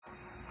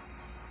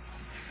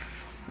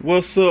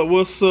What's up?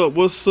 What's up?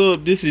 What's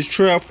up? This is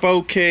Trap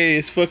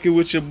 4K. Fucking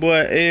with your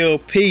boy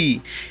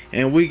LP,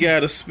 and we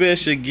got a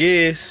special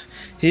guest.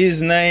 His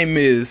name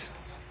is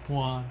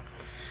Juan.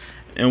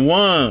 And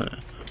Juan,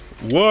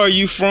 where are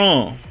you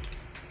from?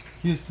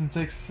 Houston,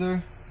 Texas,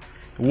 sir.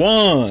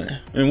 Juan,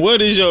 and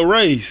what is your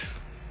race?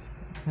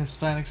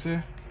 Hispanic,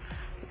 sir.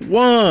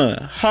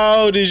 Juan,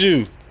 how old is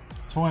you?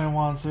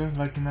 21, sir.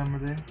 Lucky number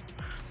there.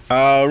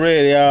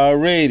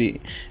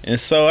 Already. And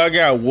so I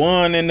got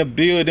Juan in the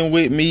building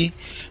with me.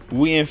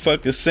 We in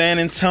fucking San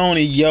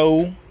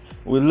Antonio.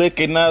 We're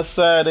looking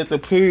outside at the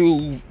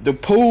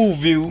pool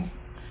view,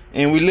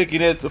 and we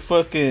looking at the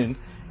fucking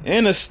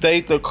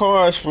interstate. The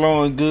cars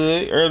flowing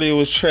good. Earlier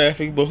was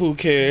traffic, but who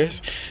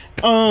cares?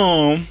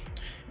 And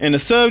the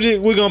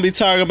subject we're gonna be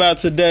talking about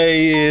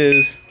today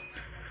is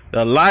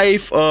the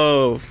life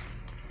of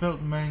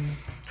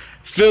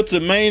filter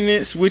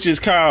maintenance, which is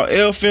called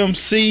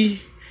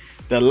FMC.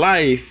 The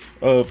life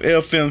of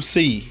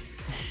FMC.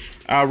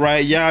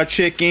 Alright, y'all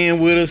check in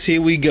with us.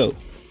 Here we go.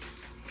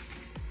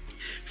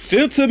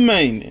 Filter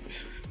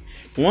maintenance.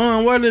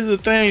 Juan, what are the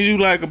things you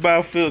like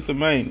about filter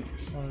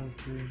maintenance?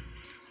 Let's see.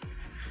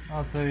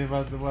 I'll tell you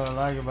about what I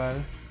like about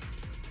it.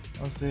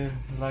 I'll say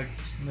like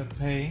the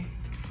pay.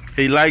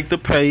 He like the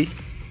pay.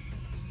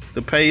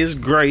 The pay is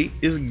great.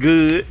 It's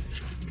good.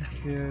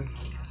 Yeah.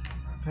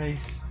 The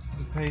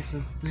pace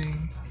of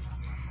things.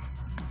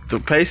 The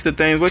pace of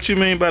things. What you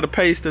mean by the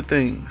pace of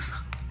things?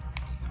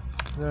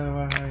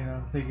 Well,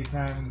 take your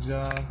time in the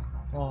job.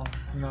 Well,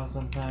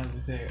 sometimes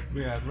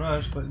we got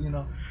rush, but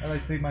I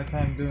like to take my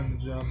time doing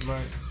the job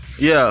right.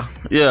 Yeah,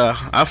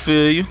 I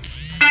feel you.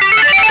 So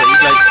you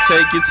like to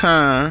take your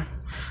time.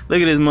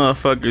 Look at these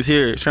motherfuckers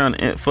here trying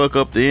to fuck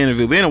up the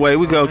interview. But anyway,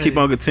 we gonna keep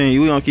on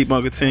continuing. We gonna keep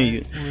on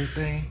continuing. What were you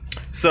saying?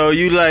 So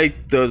you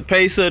like the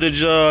pace of the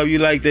job, you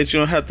like that you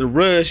don't have to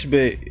rush,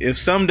 but if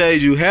some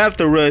days you have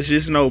to rush,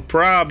 it's no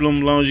problem.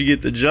 As long as you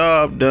get the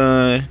job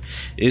done,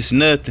 it's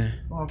nothing.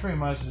 Well, pretty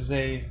much to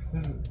say,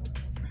 this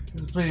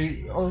is a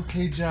pretty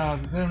okay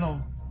job. I don't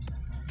know,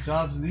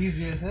 job's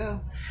easy as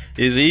hell.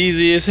 It's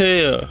easy as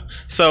hell.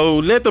 So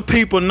let the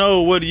people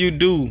know, what do you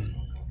do?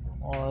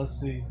 Well, let's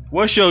see.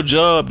 What's your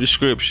job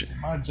description?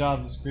 My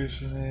job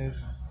description is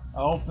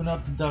I open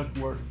up the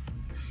ductwork.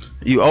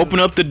 You open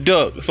up the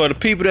duct. For the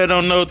people that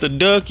don't know what the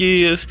duct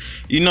is,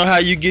 you know how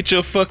you get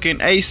your fucking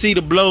AC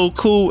to blow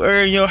cool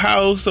air in your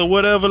house or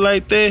whatever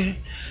like that?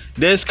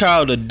 That's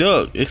called a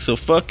duct. It's a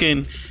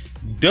fucking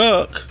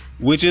duct,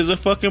 which is a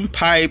fucking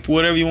pipe,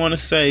 whatever you want to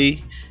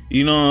say,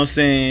 you know what I'm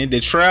saying,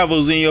 that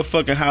travels in your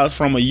fucking house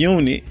from a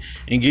unit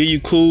and give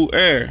you cool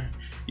air.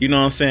 You know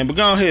what I'm saying? But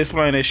go ahead,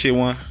 explain that shit,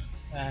 one.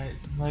 Alright,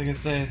 like I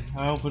said,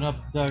 I open up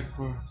the duct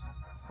for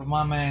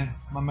my man,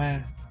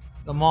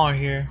 Lamar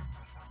here.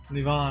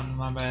 Levon,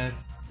 my bad.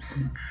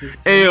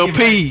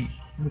 LP.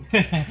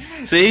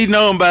 See, he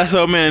know him by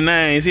so many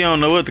names, he don't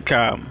know what to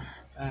call him.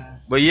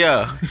 But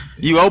yeah,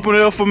 you open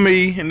it up for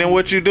me, and then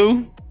what you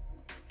do?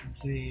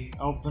 Let's see,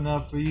 open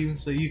up for you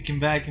so you can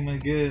vacuum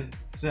it good.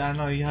 So I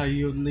know how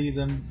you leave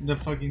the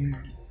fucking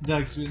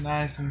ducts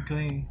nice and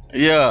clean.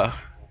 Yeah.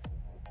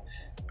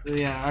 So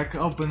yeah, I can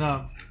open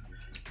up.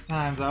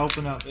 Times I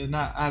open up, and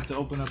I have to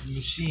open up a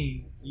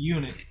machine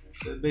unit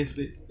that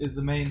basically is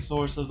the main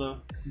source of the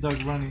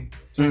duct running,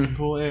 turning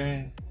cool air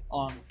in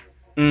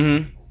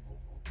on.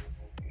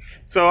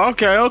 So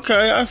okay,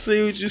 I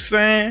see what you're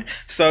saying.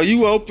 So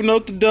you open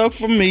up the duct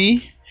for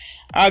me.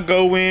 I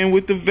go in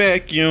with the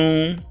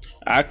vacuum.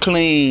 I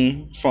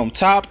clean from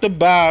top to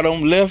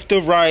bottom, left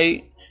to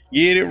right,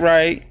 get it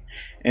right.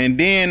 And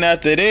then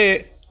after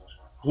that,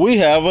 we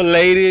have a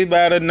lady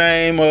by the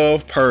name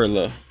of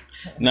Perla.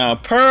 Now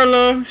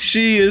Perla,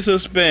 she is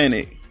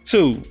Hispanic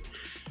too.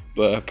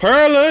 But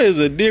Perla is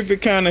a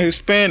different kind of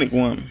Hispanic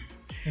woman.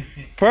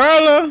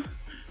 Perla,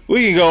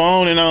 we can go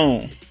on and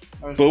on.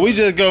 But we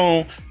just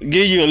gonna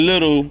give you a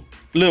little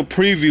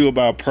preview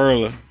about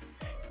Perla.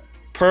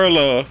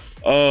 Perla,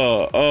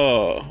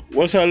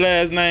 what's her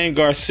last name?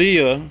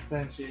 Garcia.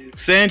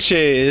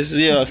 Sanchez,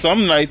 yeah,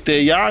 something like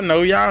that. Y'all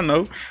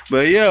know.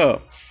 But yeah.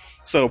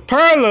 So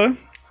Perla,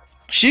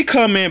 she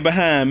come in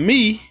behind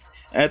me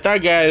after I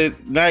got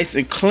it nice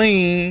and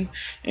clean,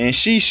 and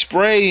she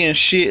spray and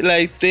shit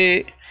like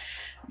that.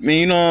 I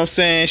mean, you know what I'm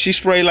saying? She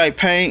spray like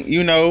paint,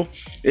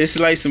 it's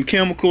like some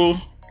chemical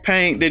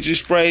paint that you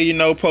spray,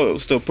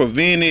 supposed to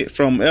prevent it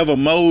from ever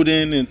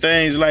molding and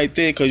things like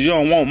that, because you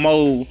don't want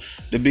mold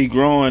to be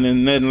growing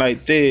and nothing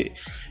like that.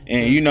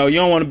 And you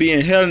don't want to be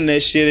inhaling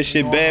that shit. That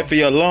shit bad for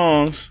your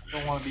lungs. You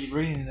don't want to be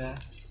breathing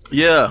that.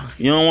 Yeah,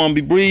 you don't want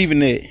to be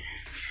breathing it.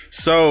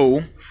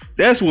 So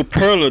that's what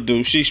Perla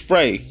do. She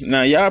spray.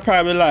 Now y'all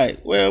probably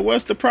like, well,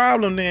 what's the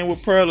problem then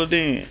with Perla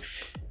then?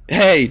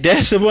 Hey,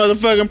 that's the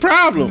motherfucking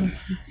problem.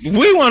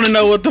 We want to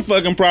know what the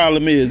fucking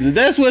problem is. If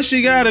that's what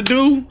she got to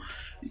do,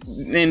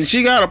 and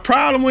she got a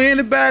problem with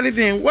anybody,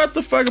 then what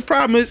the fucking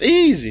problem is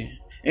easy.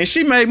 And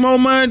she make more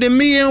money than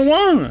me and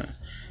Juan.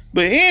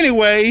 But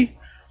anyway,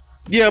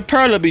 yeah,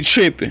 Perla be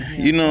tripping.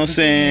 You know what I'm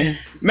saying?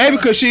 Maybe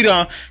because she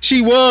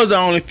was the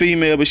only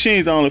female, but she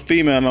ain't the only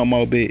female no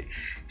more, bitch.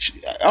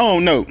 I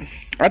don't know.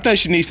 I think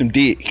she needs some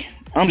dick.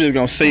 I'm just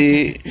gonna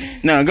say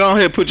it. Now go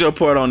ahead and put your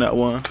part on that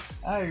one.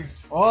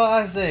 All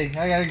I say,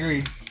 I gotta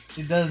agree.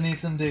 She does need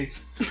some dick.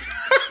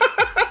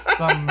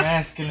 Some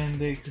masculine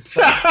dick to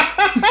stop.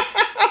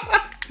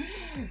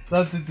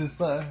 Something to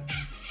stop.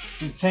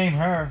 To tame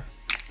her.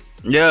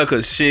 Yeah,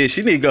 cause shit,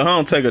 she need to go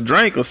home, take a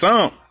drink or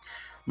something.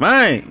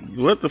 Man,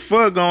 what the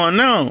fuck going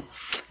on?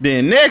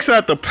 Then next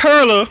after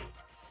Perla,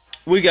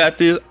 we got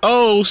this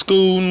old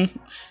school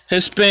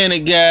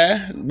Hispanic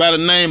guy by the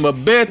name of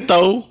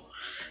Beto.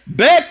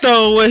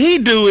 Beto, what he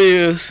do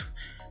is,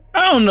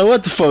 I don't know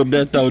what the fuck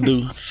Beto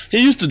do. He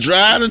used to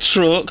drive the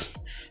truck,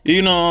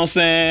 you know what I'm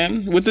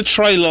saying, with the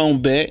trailer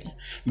on back.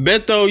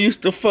 Beto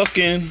used to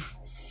fucking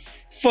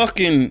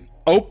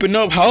open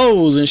up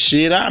holes and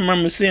shit. I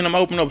remember seeing him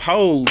open up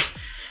holes.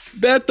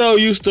 Beto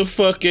used to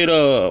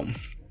fucking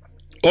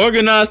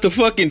organize the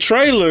fucking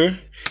trailer.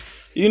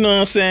 You know what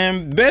I'm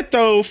saying?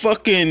 Beto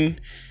fucking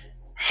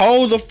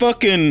hold the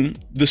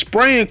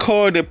spraying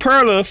car that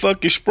Perla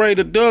fucking spray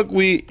the duck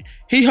with.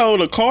 He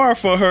hold a car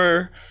for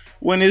her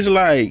when it's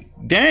like,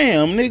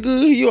 damn,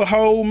 nigga, you a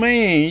whole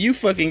man. You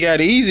fucking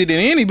got it easier than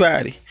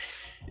anybody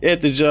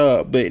at the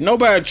job. But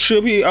nobody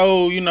trip. He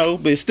old, you know,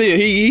 but still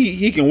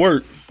he can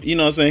work. You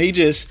know what I'm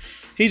saying?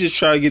 He just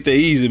try to get the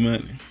easy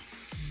money.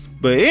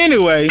 But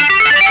anyway,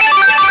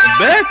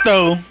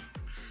 Beto,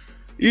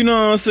 you know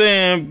what I'm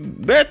saying?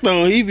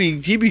 Beto,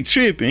 he be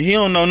tripping. He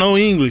don't know no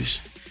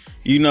English.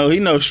 You know, he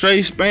know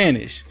straight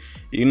Spanish.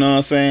 You know what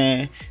I'm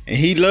saying? And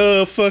he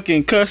love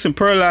fucking cussing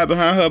Pearl out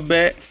behind her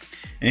back.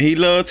 And he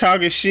love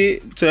talking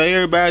shit to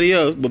everybody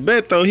else. But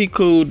Beto, he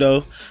cool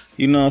though.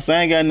 You know what I'm saying?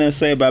 I ain't got nothing to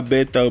say about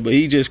Beto, but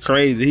he just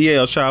crazy. He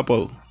El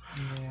Chapo.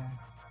 Yeah.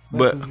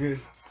 But good.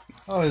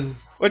 Always.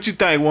 What you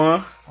think,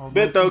 Juan?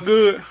 Beto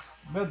good?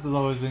 Beto's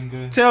always been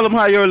good. Tell them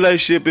how your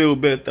relationship is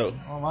with Beto.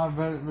 Well,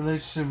 my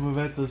relationship with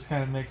Beto is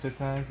kind of mixed at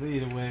times. But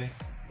either way,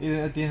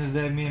 at the end of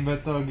the day, me and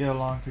Beto get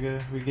along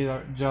together. We get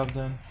our job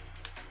done.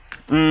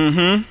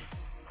 Mm-hmm.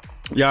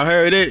 Y'all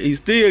heard it? He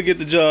still get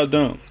the job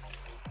done.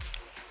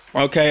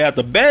 Okay,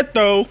 after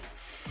Beto,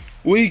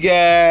 we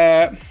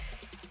got...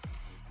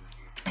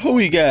 Who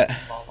we got?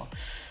 Lala.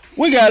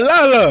 We got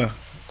Lala.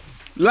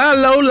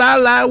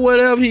 Lala,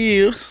 whatever he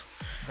is.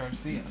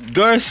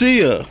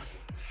 Garcia.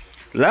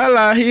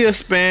 Lala, he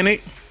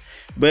Hispanic.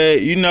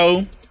 But, you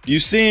know, you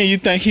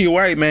think he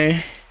white,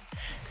 man.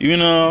 You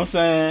know what I'm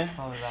saying?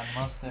 Probably that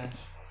mustache.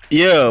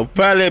 Yeah,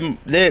 probably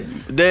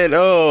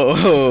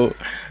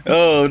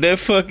that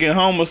fucking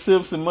Homer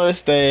Simpson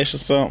mustache or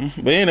something.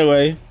 But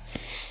anyway,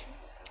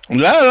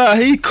 Lala,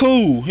 he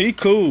cool. He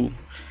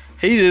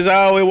just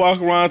always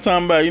walk around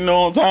talking about, you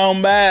know what I'm talking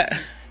about?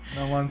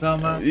 Know what I'm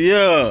talking about?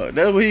 Yeah,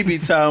 that's what he be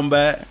talking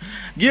about.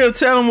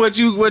 Tell him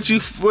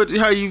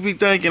how you be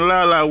thinking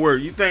Lala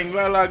work. You think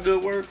Lala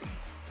good worker?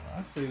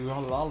 I say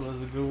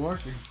Lala's a good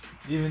worker,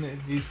 even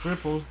if he's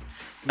crippled.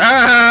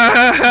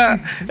 That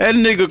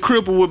nigga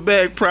crippled with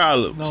back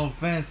problems. No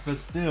offense, but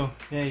still,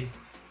 hey,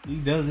 he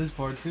does his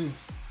part too.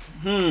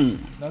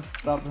 Not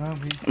stopping him.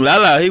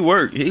 Lala, he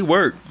work.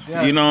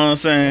 Yeah. You know what I'm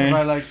saying?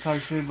 Everybody like to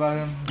talk shit about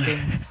him,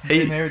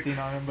 saying everything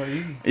on him, but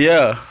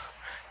yeah.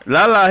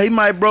 Lala, he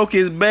might broke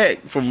his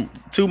back from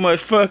too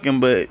much fucking,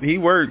 but he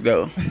worked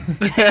though.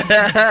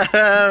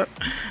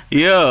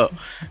 Yeah,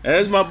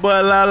 that's my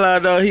boy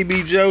Lala though. He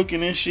be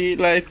joking and shit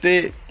like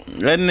that.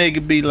 That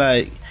nigga be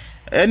like,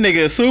 that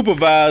nigga a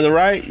supervisor,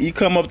 right? You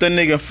come up that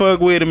nigga and fuck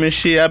with him and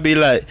shit. I be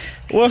like,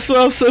 what's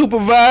up,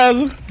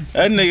 supervisor?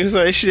 That nigga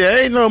say, shit,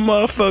 ain't no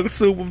motherfucking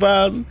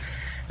supervisor.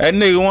 That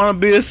nigga wanna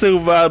be a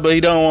supervisor, but he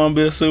don't wanna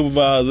be a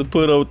supervisor.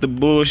 Put up with the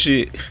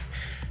bullshit.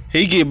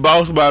 He get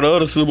bossed by the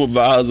other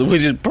supervisor,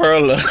 which is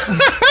Perla.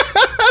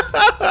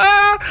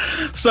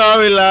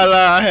 Sorry,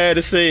 Lala, I had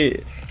to say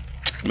it.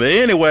 But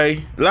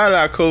anyway,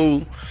 Lala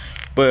cool.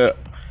 But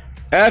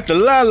after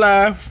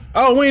Lala,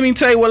 oh, we didn't even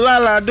tell you what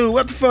Lala do.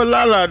 What the fuck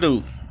Lala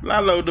do?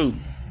 Lala do?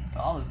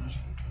 College.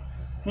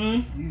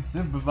 He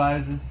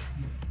supervises.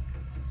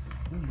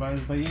 But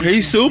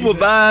he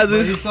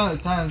supervises.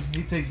 Sometimes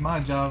he takes my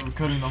job of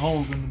cutting the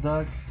holes in the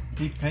duck.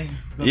 He paints.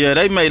 Yeah,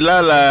 they made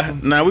Lala.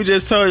 Now we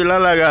just told you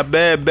Lala got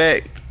bad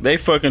back. They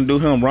fucking do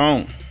him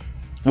wrong.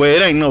 Well,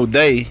 it ain't no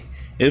they.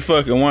 It's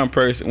fucking one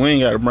person. We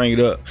ain't gotta bring it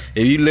up.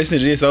 If you listen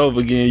to this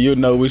over again, you'll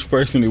know which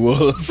person it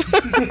was. You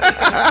know what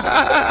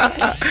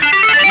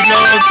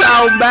I'm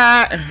talking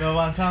about? You know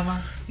what I'm talking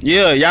about?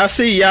 Yeah, y'all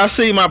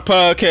see my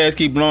podcast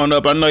keep blowing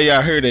up. I know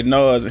y'all heard that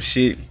noise and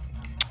shit.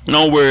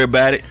 Don't worry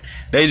about it.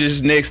 They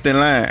just next in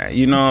line.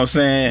 You know what I'm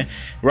saying?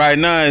 Right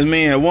now it's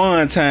me at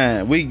one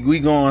time. We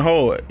going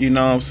hard. You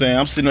know what I'm saying?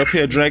 I'm sitting up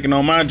here drinking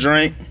on my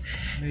drink.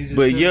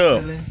 But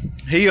yeah,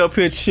 he up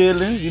here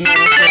chilling. You know what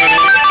I'm saying?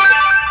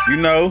 You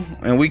know,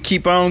 and we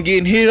keep on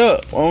getting hit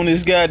up on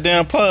this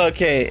goddamn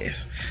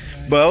podcast.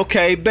 But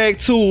okay, back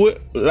to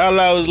it.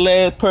 Lala was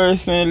last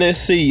person. Let's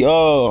see.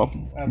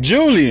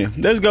 Julian.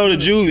 Let's go to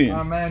Julian.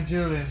 Our man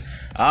Julian.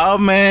 Our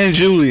man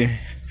Julian.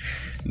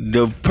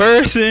 The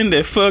person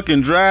that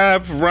fucking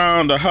drive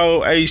around the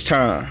whole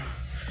H-Town.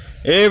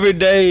 Every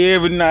day,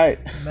 every night.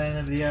 Man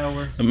of the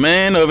hour. The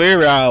man of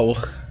every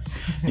hour.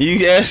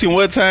 You ask him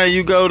what time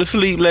you go to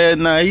sleep last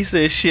night. He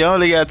said, shit, I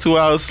only got 2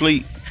 hours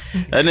sleep.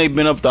 That nigga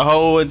been up the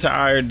whole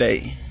entire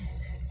day.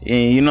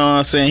 And you know what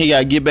I'm saying? He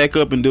gotta get back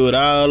up and do it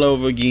all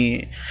over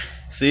again.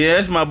 See,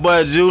 that's my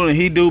boy Julian.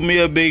 He do me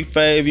a big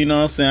favor, you know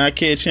what I'm saying? I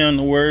catch him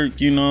to work,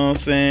 you know what I'm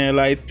saying?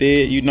 Like that.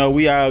 You know,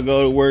 we all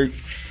go to work.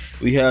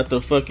 We have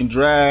to fucking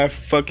drive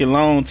fucking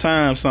long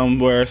time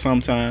somewhere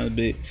sometimes.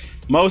 But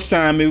most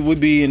time it would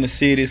be in the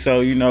city,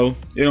 so, you know,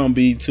 it don't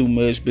be too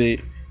much, but,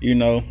 you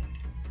know.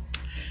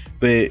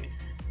 But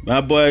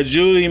my boy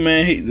Julian,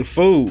 man, he's the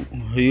fool.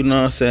 You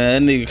know what I'm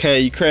saying? That nigga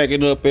had you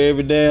cracking up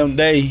every damn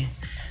day.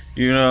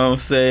 You know what I'm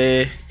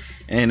saying?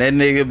 And that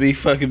nigga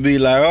be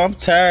like, oh, I'm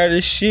tired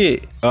of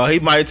shit. Or he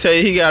might tell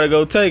you he gotta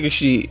go take a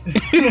shit.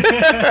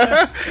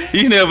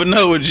 You never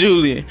know with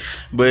Julian.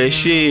 But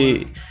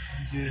shit.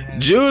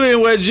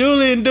 Julian, what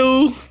Julian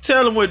do?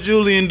 Tell him what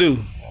Julian do.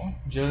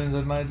 Julian's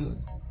at my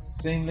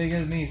same league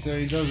as me, so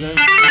he does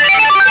everything.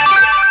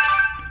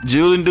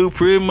 Julian do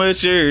pretty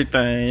much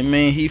everything. I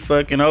mean, he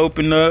fucking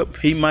open up.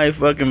 He might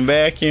fucking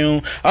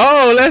vacuum.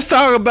 Oh, let's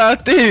talk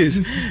about this.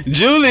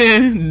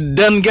 Julian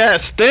done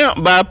got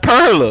stamped by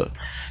Perla.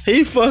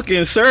 He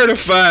fucking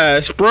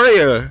certified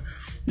sprayer.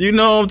 You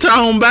know what I'm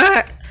talking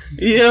about?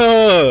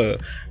 Yeah.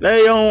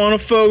 They don't want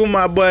to fuck with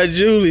my boy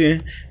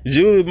Julian.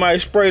 Julian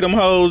might spray them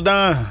hoes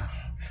down.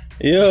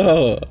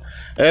 Yeah.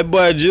 That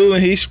boy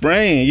Julian, he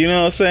spraying, you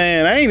know what I'm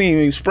saying? I ain't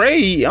even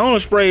sprayed. I only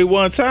sprayed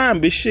one time,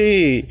 but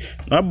shit.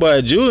 My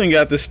boy Julian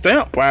got the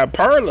stamp by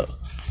Perla.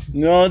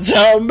 You know what I'm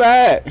talking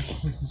about?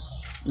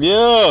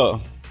 Yeah.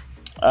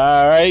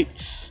 Alright.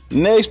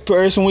 Next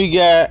person we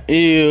got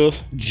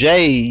is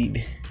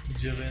Jade.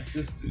 Julian's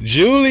sister.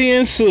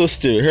 Julian's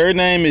sister. Her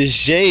name is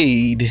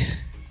Jade.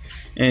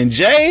 And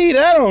Jade,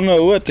 I don't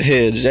know what the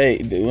hell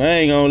Jade do. I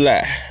ain't gonna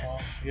lie.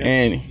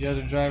 You're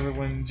the driver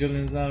when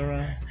Julian's not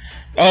around?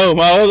 Oh,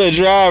 my other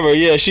driver,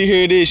 yeah, she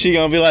hear this, she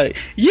gonna be like,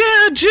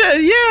 yeah,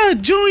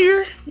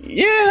 Junior,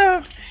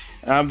 yeah.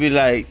 I'll be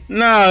like,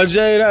 no,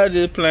 Jade, I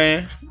just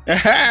playing.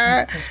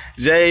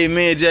 Jade,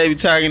 me and Jade be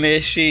talking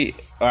that shit,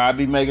 or I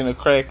be making a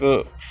crack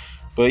up.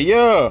 But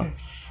yeah,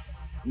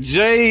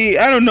 Jade,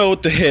 I don't know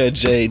what the hell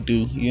Jade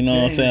do, you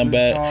know what I'm saying?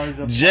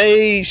 But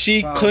Jade,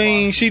 she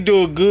clean, she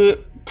do a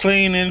good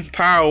cleaning,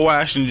 power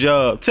washing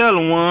job. Tell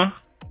them one.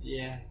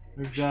 Yeah,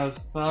 her job's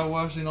power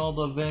washing all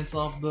the vents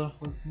off the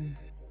fucking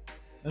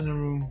in the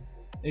room,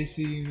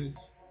 AC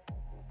units.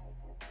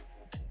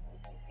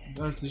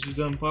 After she's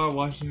done power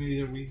washing, we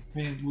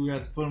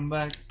had to put them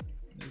back.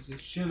 There's a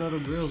shitload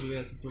of grills we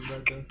had to put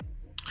back there.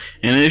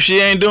 And if she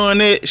ain't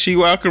doing it, she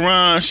walk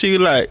around, she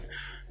like,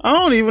 I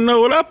don't even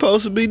know what I'm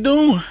supposed to be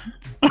doing.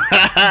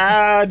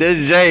 That's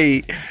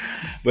Jade.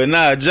 But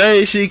nah,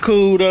 Jade, she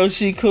cool though,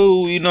 she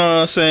cool, you know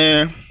what I'm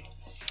saying?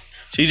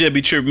 She just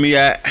be tripping me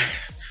out.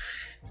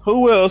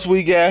 Who else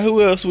we got?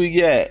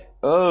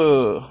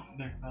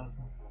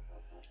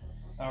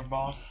 Our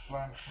boss,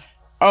 right?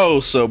 Oh,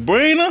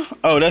 Sabrina?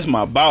 Oh, that's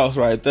my boss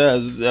right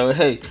there.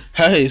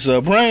 Hey,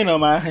 Sabrina,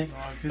 man.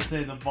 I could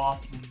say the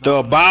boss is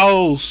the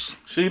boss.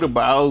 She the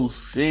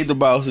boss. She ain't the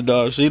boss's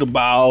daughter. She the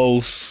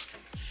boss.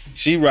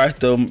 She write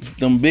them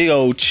big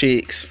old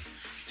checks.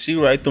 She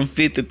write them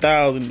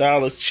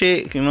 $50,000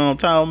 check. You know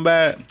what I'm talking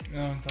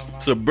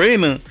about?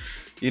 Sabrina,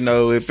 you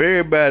know, if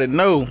everybody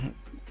know,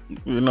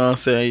 you know what I'm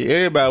saying,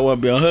 everybody want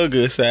to be on her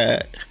good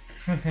side.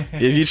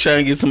 If you trying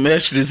to get some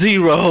extra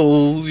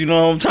zeros, you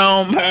know what I'm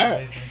talking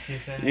about?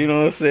 You know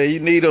what I'm saying? You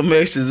need them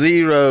extra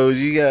zeros.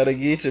 You gotta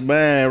get your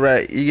mind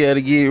right. You gotta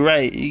get it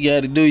right. You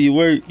gotta do your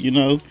work, you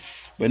know.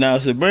 But now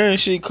Sabrina,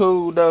 she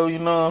cool though, you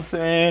know what I'm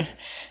saying?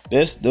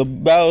 That's the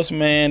boss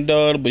man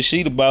daughter, but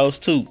she the boss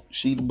too.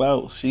 She the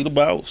boss.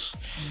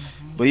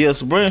 Mm-hmm. But yeah,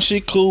 Sabrina, she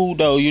cool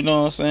though, you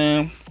know what I'm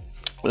saying?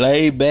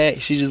 Laid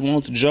back. She just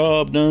want the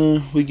job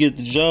done. We get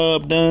the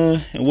job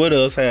done. And what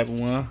else happened,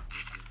 Juan?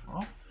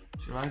 Well,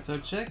 she writes her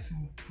checks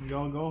and we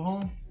all go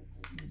home.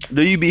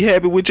 Do you be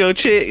happy with your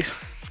checks?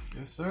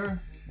 Yes, sir.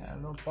 I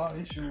have no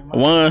issue with my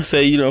One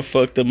say you done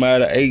fucked them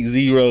out of 8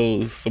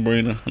 zeros,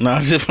 Sabrina. Nah,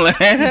 I'm just playing.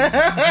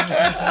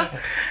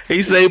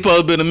 He say he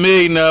supposed to be a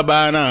millionaire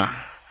by now.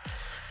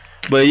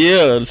 But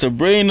yeah,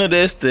 Sabrina,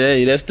 that's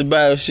the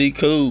boss. She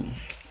cool.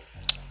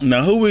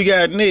 Now who we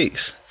got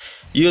next?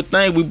 You'll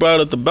think we brought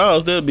up the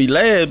boss, that'll be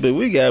last, but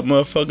we got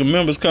motherfucking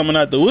members coming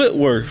out the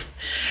Whitworth.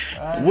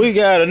 We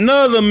got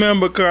another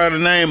member called the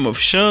name of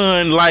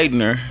Sean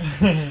Lightner.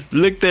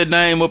 Look that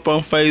name up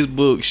on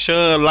Facebook.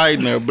 Sean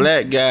Lightner,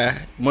 black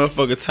guy.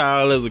 Motherfucker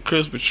tall as a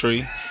Christmas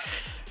tree.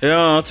 You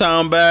know what I'm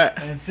talking about?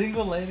 And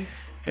single lady.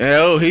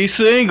 Oh, he's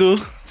single.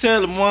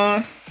 Tell him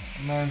one.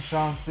 Man,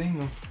 Sean's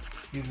single.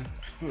 He's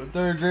a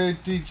third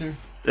grade teacher.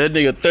 That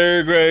nigga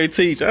third grade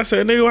teacher. I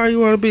said, nigga, why you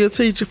want to be a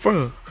teacher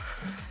for?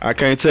 I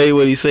can't tell you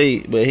what he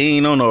said, but he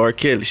ain't on no R.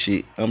 Kelly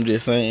shit. I'm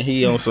just saying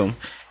he on some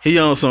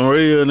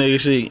real nigga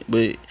shit.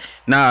 But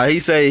nah, he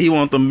say he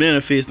want them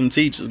benefits them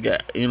teachers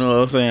got. You know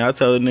what I'm saying? I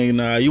tell the nigga,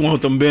 nah, you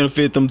want them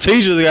benefits them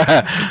teachers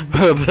got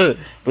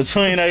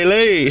between they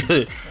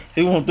legs.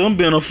 He want them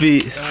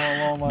benefits.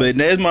 But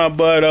that's my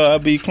boy though. I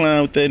be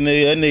climbing with that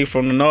nigga. That nigga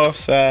from the north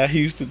side,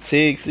 Houston,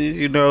 Texas,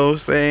 you know what I'm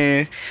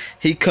saying?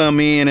 He come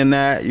in and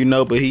out, you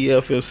know, but he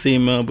FFC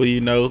member,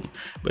 you know.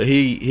 But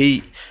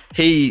he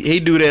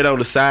do that on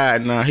the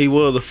side now. He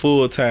was a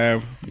full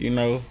time, you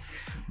know.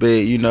 But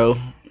you know,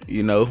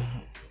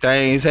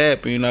 things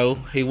happen, you know.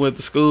 He went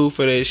to school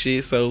for that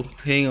shit, so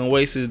he ain't gonna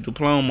waste his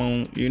diploma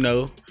on, you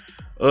know,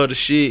 other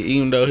shit,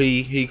 even though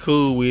he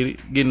cool with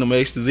it, getting them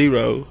extra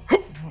zeros.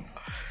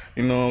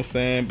 You know what I'm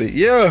saying? But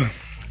yeah,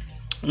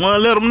 wanna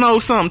let them know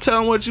something. Tell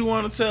them what you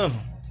wanna tell them.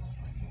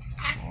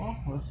 Oh,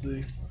 let's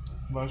see.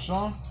 About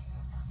Sean?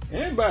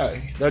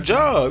 Anybody. The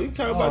job. You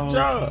talking about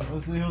job.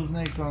 Let's see who's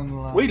next on the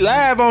line. We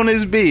live on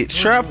this bitch.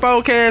 Trap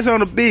Forecast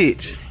on the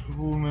bitch.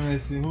 Who we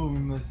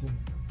missing?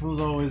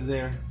 Who's always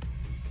there?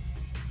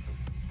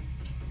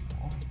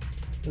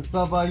 Let's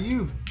talk about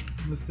you,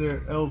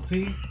 Mr.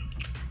 LP.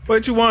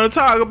 What you want to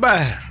talk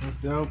about?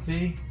 Mr.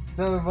 LP,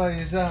 tell everybody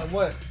your job.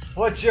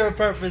 What's your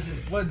purpose?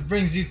 What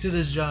brings you to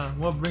this job?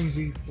 What makes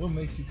you come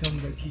back? Keep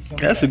coming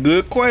That's back? a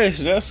good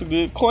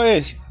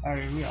question. All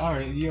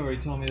right. You already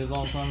told me this a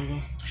long time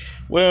ago.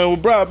 Well,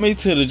 what brought me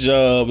to the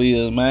job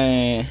is,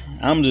 man,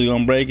 I'm just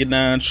gonna break it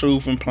down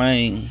truth and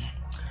plain.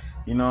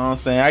 You know what I'm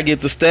saying? I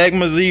get to stack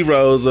my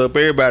zeros up.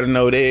 Everybody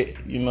know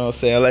that. You know what I'm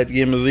saying? I like to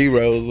get my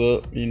zeros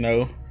up, you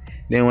know.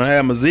 Then when I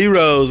have my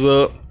zeros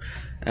up,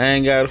 I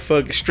ain't gotta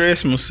fucking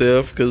stress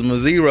myself because my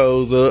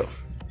zeros up.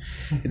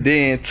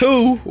 Then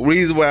two,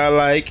 reason why I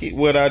like it,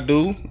 what I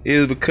do,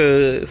 is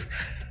because,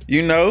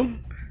 you know,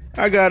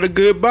 I got a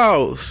good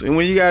boss. And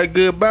when you got a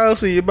good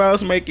boss and your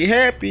boss make you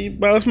happy, your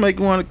boss make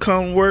you want to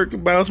come work,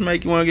 your boss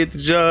make you want to get the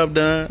job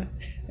done,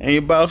 and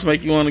your boss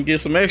make you want to get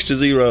some extra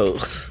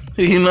zeros.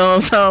 You know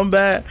what I'm talking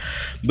about?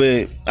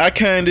 But I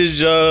came this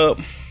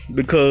job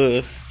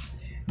because,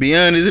 be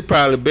honest, it's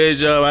probably the best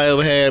job I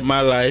ever had in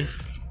my life.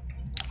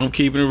 I'm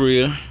keeping it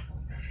real.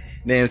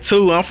 Then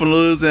two, I'm from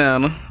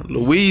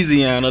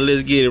Louisiana,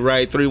 let's get it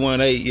right,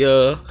 318,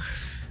 yeah.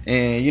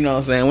 And you know what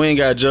I'm saying, we ain't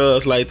got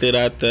jobs like that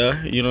out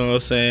there, you know what I'm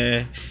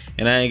saying.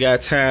 And I ain't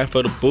got time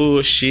for the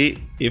bullshit.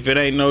 If it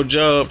ain't no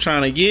job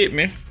trying to get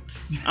me,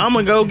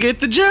 I'ma go get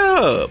the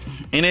job.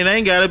 And it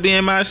ain't gotta be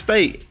in my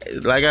state.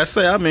 Like I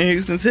said, I'm in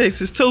Houston,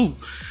 Texas too.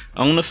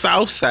 On the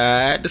south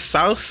side,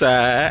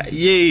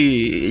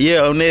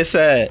 yeah, on that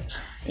side.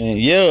 And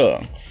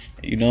yeah,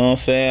 you know what I'm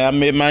saying? I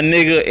met my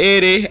nigga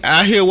Eddie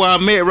out here where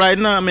I'm at right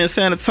now. I'm in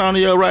San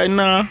Antonio right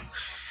now.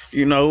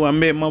 You know, I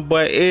met my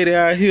boy Eddie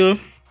out here.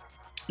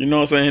 You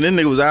know what I'm saying? This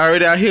nigga was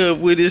already out here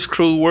with his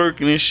crew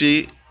working and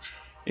shit.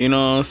 You know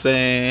what I'm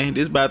saying?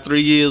 This about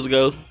 3 years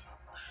ago.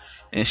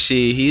 And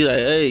shit, he like,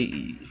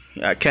 hey,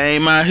 I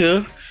came out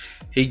here.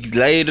 He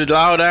laid the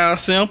law down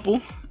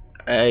simple.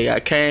 Hey, I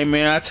came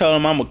in, I told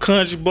him I'm a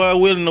country boy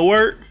willing to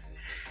work.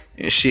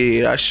 And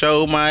shit, I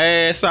showed my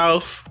ass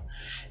off.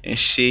 And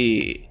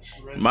shit,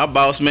 my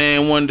boss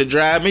man wanted to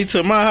drive me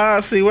to my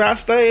house, see where I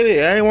stayed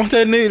at. I ain't want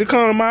that nigga to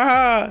come to my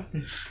house.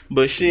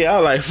 But shit, I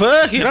was like,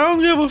 fuck it, I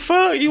don't give a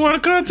fuck. You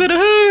want to come to the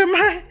hood,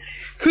 man?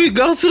 We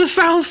go to the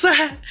south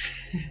side.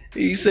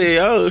 He said,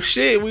 oh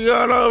shit, we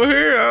going over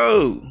here.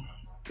 Oh,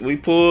 we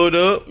pulled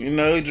up, you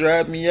know, he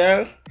dropped me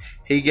out.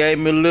 He gave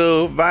me a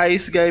little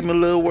advice, gave me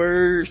little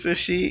words and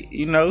shit,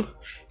 you know.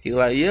 He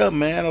like, yeah,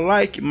 man, I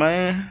like it,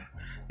 man.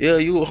 Yeah,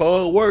 you a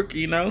hard worker,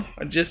 you know.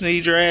 I just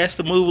need your ass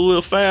to move a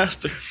little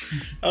faster.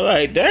 I'm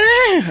like,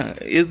 damn,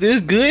 is this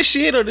good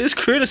shit or this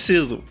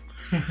criticism?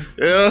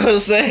 You know what I'm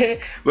saying?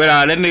 But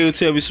that nigga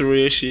tell me some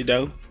real shit,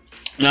 though.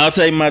 And I'll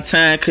take my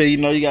time because, you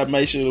know, you got to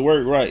make sure the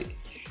work right.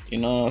 You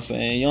know what I'm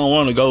saying? You don't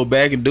want to go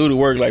back and do the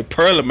work like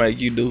Perla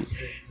make you do.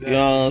 Exactly. You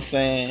know what I'm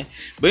saying?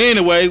 But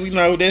anyway, you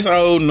know, that's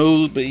old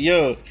news. But,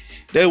 yo,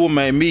 that what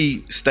made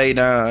me stay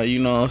down, you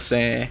know what I'm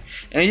saying?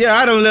 And yeah,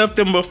 I done left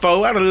him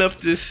before. I done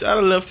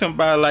left him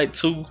by like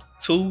two,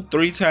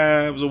 3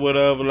 times or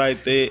whatever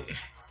like that.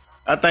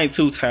 I think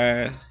 2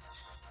 times.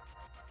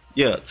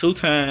 Yeah, 2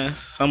 times,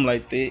 something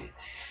like that.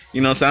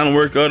 You know what I'm saying? I done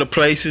work other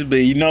places, but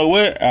you know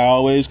what? I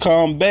always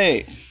come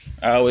back.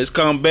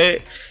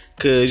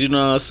 Cause you know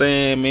what I'm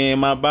saying, man,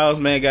 my boss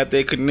man got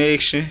that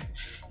connection.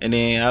 And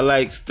then I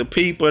like the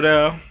people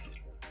there.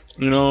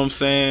 You know what I'm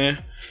saying?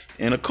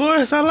 And of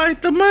course, I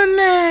like the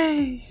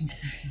money.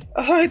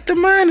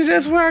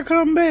 That's why I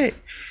come back.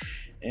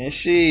 And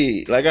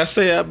shit, like I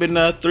said, I've been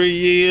there 3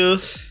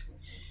 years.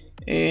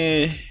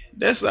 And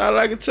that's all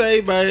I can tell you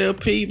about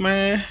LP,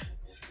 man.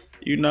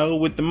 You know,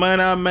 with the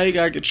money I make,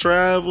 I can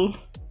travel.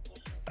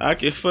 I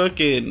can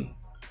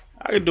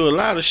do a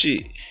lot of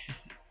shit.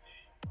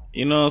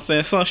 You know what I'm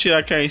saying? Some shit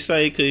I can't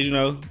say because, you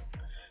know,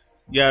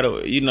 you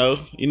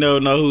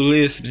don't know who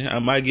listening. I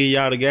might give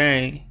y'all the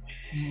game.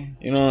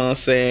 You know what I'm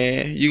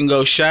saying? You can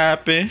go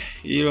shopping.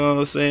 You know what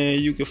I'm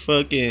saying? You can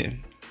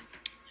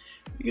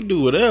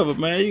do whatever,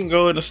 man. You can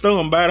go in the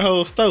store and buy the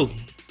whole store.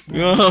 You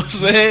know what I'm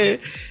saying?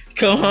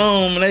 Come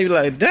home and they be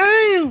like,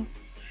 damn.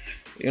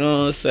 You know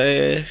what I'm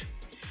saying?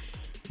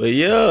 But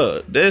yeah,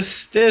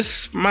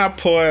 that's my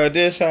part.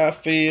 That's how I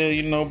feel,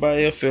 you know, by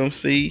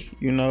FMC,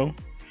 you know.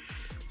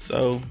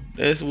 So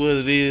that's what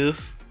it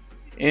is.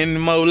 Any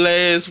more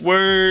last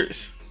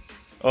words?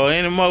 Or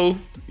any more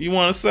you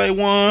want to say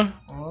one?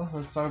 Well,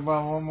 let's talk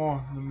about one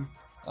more.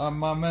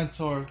 My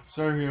mentor,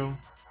 Sergio.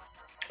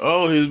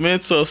 Oh, his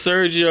mentor,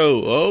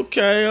 Sergio.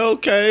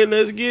 Okay.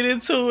 Let's get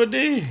into it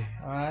then.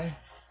 Alright.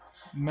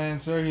 Man,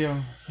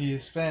 Sergio, he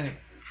Hispanic.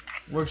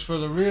 Works for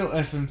the real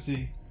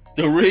FMC.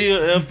 The real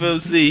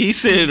FMC. He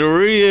said the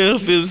real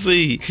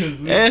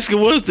FMC. Ask him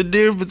what's the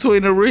difference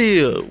between the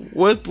real.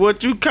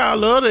 What you call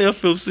the other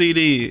FMC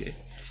then?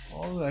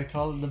 Oh, they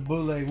call it the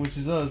bootleg, which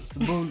is us.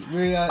 We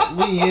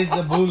is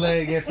the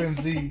bootleg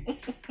FMC.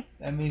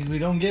 That means we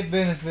don't get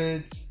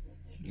benefits.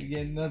 We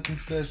get nothing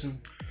special.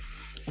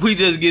 We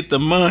just get the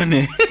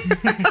money.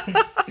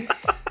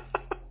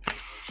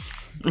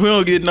 We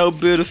don't get no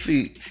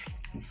benefits.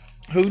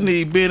 Who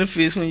need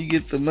benefits when you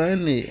get the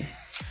money?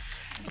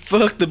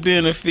 Fuck the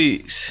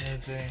benefits.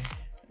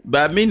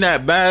 By me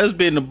not by us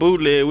being the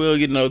bootleg, we don't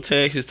get no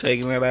taxes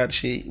taken out of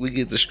shit. We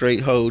get the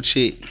straight whole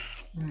check.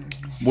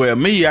 Well,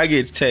 me, I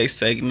get tax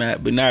taken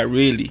out, but not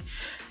really.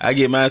 I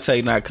get mine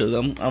taken out because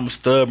I'm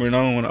stubborn.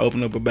 I don't want to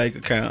open up a bank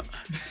account.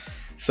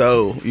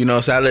 So,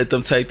 so I let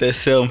them take that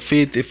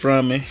 $750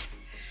 from me.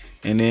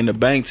 And then the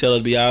bank tell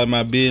us be out of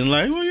my business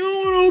like, well, you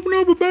don't want to open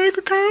up a bank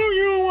account?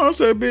 You don't want to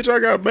say, bitch, I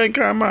got a bank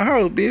account in my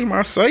house. Bitch,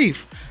 my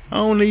safe. I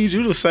don't need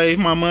you to save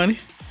my money.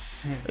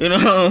 You know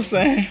what I'm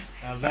saying?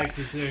 Now back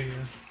to Syria.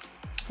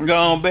 Go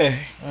on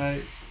back.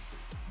 Alright.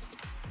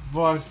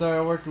 Before I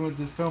started working with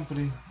this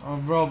company, our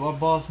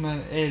boss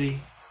man,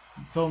 Eddie,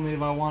 told me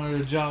if I wanted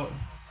a job,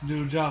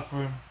 do a job for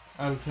him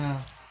out of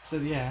town. I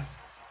said, yeah.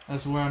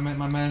 That's where I met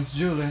my man's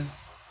Julian.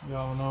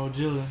 Y'all know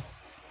Julian.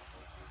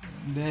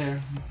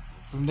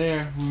 From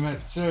there, we met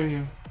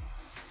Sergio.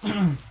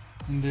 And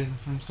then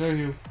from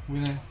Sergio,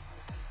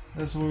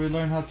 that's where we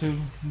learned how to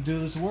do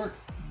this work,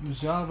 this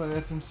job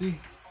at FMC.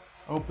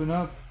 Open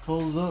up,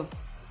 close up,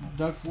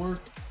 duct work,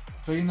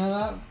 clean that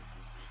out.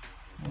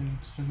 And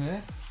from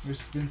there, we've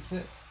just been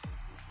set.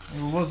 If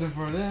it wasn't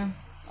for them,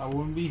 I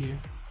wouldn't be here.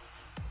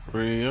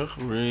 Real.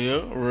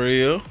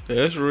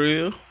 That's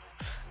real.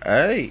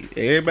 Hey,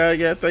 everybody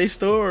got their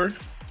story.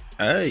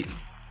 Hey,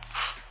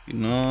 you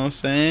know what I'm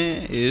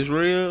saying? It's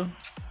real.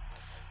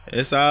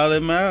 That's all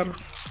that matters.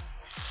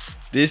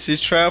 This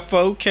is Trap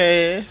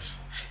Forecast,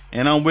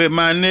 and I'm with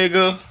my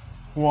nigga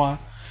Juan.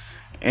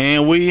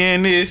 And we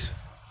in this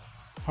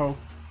Ho.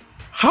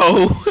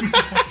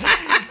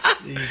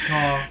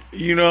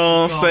 You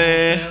know what I'm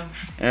saying?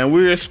 And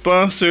we're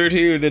sponsored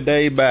here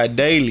today by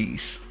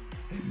Dailies,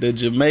 the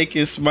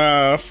Jamaican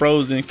Smile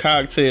frozen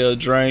cocktail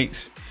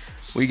drinks.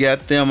 We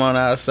got them on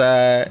our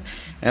side.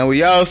 And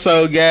we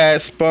also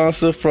got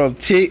sponsor from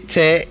Tic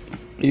Tac.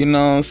 You know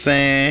what I'm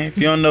saying? If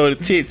you don't know what a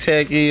Tic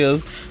Tac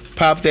is,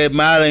 pop that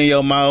mouth in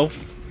your mouth.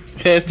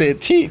 That's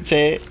that Tic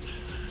Tac.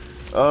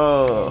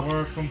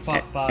 Word from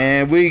Popeye.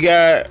 And we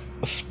got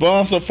a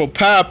sponsor for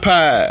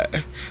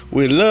Popeye.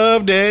 We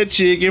love that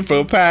chicken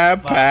from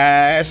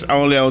Popeyes.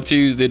 Only on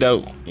Tuesday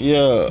though.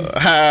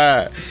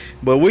 Yeah.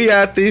 But we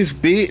out this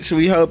bitch.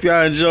 We hope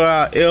y'all enjoy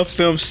our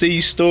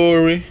FMC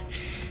story.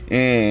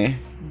 And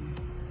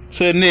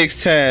till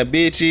next time,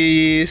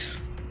 bitches.